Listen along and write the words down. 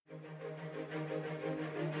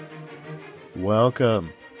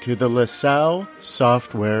Welcome to the LaSalle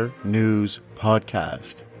Software News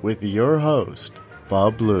Podcast with your host,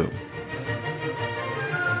 Bob Bloom.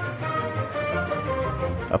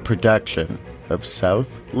 A production of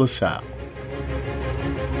South LaSalle.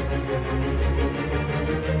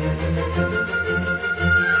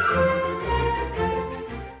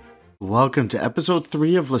 Welcome to episode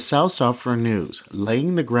 3 of LaSalle Software News,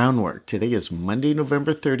 laying the groundwork. Today is Monday,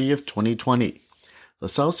 November 30th, 2020.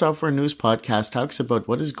 LaSalle Software News Podcast talks about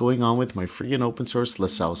what is going on with my free and open source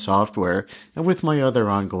LaSalle software and with my other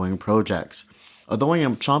ongoing projects. Although I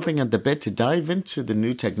am chomping at the bit to dive into the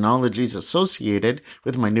new technologies associated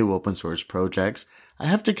with my new open source projects, I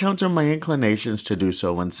have to counter my inclinations to do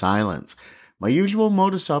so in silence. My usual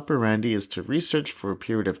modus operandi is to research for a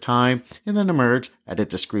period of time and then emerge at a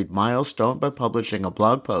discrete milestone by publishing a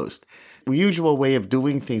blog post. The usual way of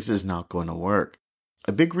doing things is not going to work.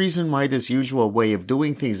 A big reason why this usual way of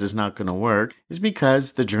doing things is not going to work is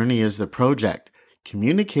because the journey is the project.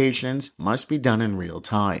 Communications must be done in real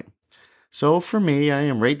time. So for me, I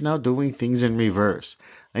am right now doing things in reverse.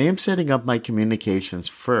 I am setting up my communications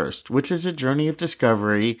first, which is a journey of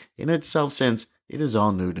discovery in itself since it is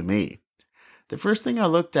all new to me. The first thing I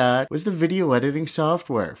looked at was the video editing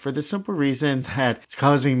software for the simple reason that it's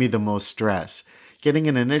causing me the most stress. Getting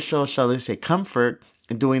an initial, shall I say, comfort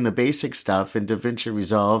in doing the basic stuff in DaVinci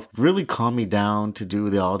Resolve really calmed me down to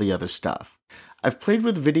do all the other stuff. I've played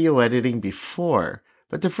with video editing before,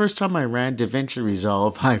 but the first time I ran DaVinci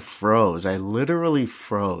Resolve, I froze. I literally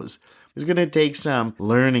froze. It was going to take some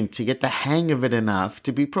learning to get the hang of it enough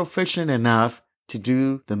to be proficient enough to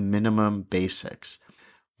do the minimum basics.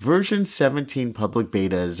 Version 17 public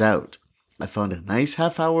beta is out. I found a nice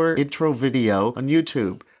half-hour intro video on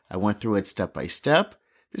YouTube. I went through it step by step.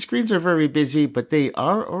 The screens are very busy, but they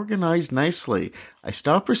are organized nicely. I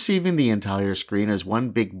stopped perceiving the entire screen as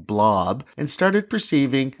one big blob and started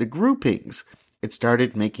perceiving the groupings. It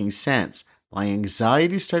started making sense. My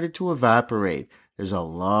anxiety started to evaporate. There's a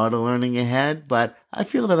lot of learning ahead, but I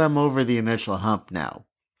feel that I'm over the initial hump now.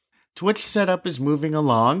 Twitch setup is moving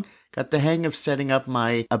along. Got the hang of setting up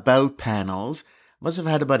my About panels. Must have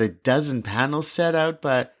had about a dozen panels set up,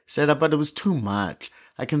 but it was too much.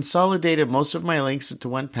 I consolidated most of my links into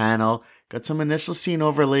one panel, got some initial scene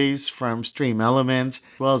overlays from Stream Elements,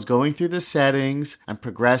 as well as going through the settings. I'm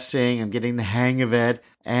progressing, I'm getting the hang of it,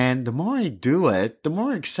 and the more I do it, the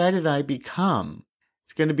more excited I become.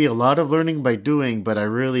 It's going to be a lot of learning by doing, but I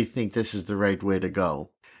really think this is the right way to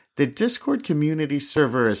go. The Discord community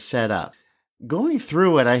server is set up. Going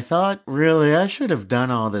through it, I thought, really, I should have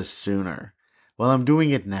done all this sooner. Well, I'm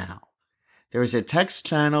doing it now. There is a text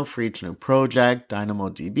channel for each new project,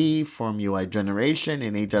 DynamoDB, Form UI generation,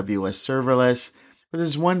 and AWS serverless. But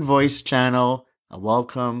there's one voice channel, a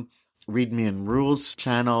welcome, README and rules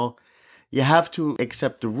channel. You have to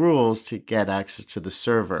accept the rules to get access to the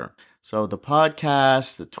server. So the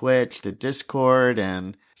podcast, the Twitch, the Discord,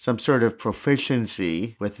 and some sort of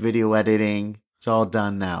proficiency with video editing, it's all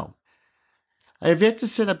done now. I have yet to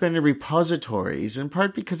set up any repositories, in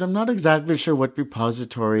part because I'm not exactly sure what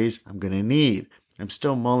repositories I'm going to need. I'm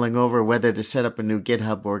still mulling over whether to set up a new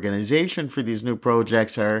GitHub organization for these new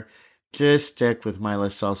projects or just stick with my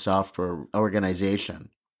LaSalle software organization.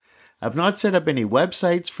 I've not set up any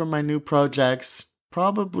websites for my new projects.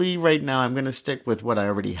 Probably right now I'm going to stick with what I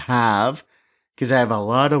already have because I have a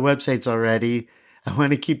lot of websites already. I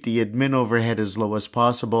want to keep the admin overhead as low as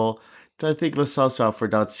possible. So I think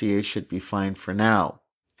LaSalleSoftware.ca should be fine for now.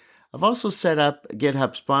 I've also set up a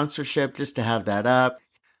GitHub sponsorship just to have that up.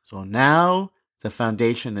 So now the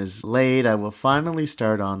foundation is laid. I will finally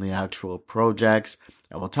start on the actual projects.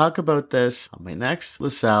 I will talk about this on my next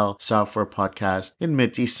LaSalle Software Podcast in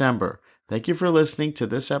mid-December. Thank you for listening to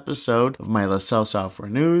this episode of my LaSalle Software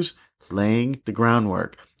News, Laying the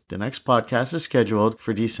Groundwork. The next podcast is scheduled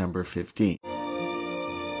for December 15th.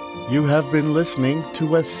 You have been listening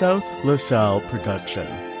to a South LaSalle production.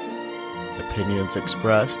 Opinions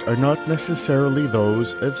expressed are not necessarily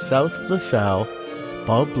those of South LaSalle,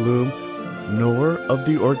 Bob Bloom, nor of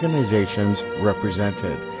the organizations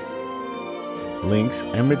represented. Links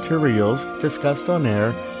and materials discussed on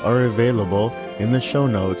air are available in the show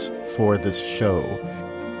notes for this show.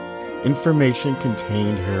 Information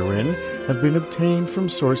contained herein have been obtained from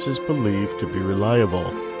sources believed to be reliable,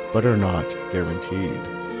 but are not guaranteed.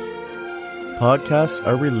 Podcasts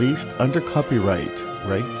are released under copyright.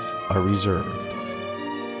 Rights are reserved.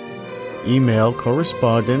 Email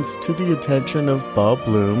correspondence to the attention of Bob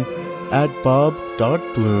Bloom at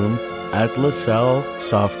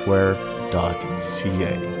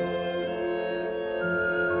bob.bloom@lasallesoftware.ca.